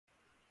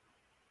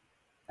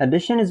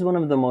Addition is one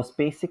of the most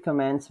basic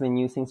commands when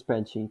using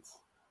spreadsheets.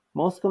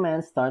 Most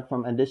commands start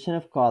from addition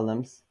of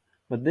columns,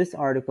 but this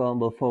article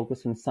will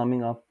focus on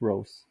summing up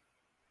rows.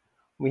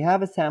 We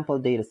have a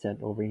sample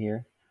dataset over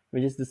here,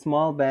 which is the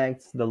small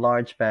bags, the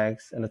large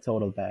bags, and the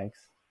total bags.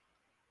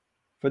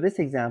 For this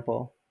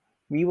example,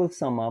 we will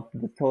sum up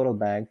the total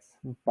bags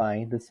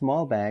by the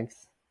small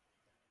bags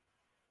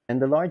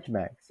and the large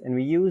bags, and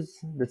we use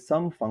the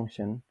sum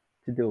function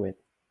to do it.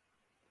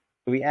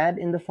 We add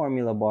in the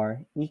formula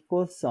bar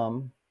equals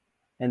sum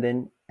and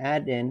then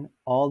add in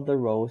all the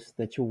rows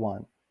that you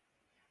want,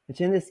 which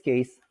in this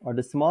case are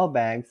the small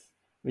bags,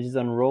 which is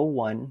on row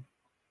 1.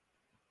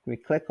 We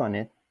click on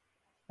it,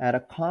 add a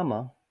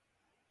comma,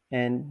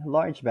 and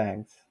large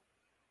bags,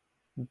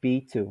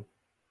 B2.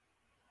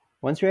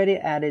 Once you already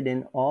added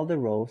in all the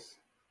rows,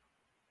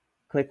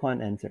 click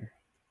on enter.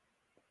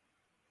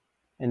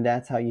 And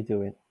that's how you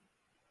do it.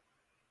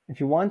 If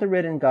you want a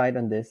written guide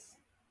on this,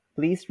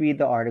 please read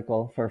the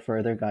article for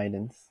further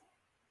guidance.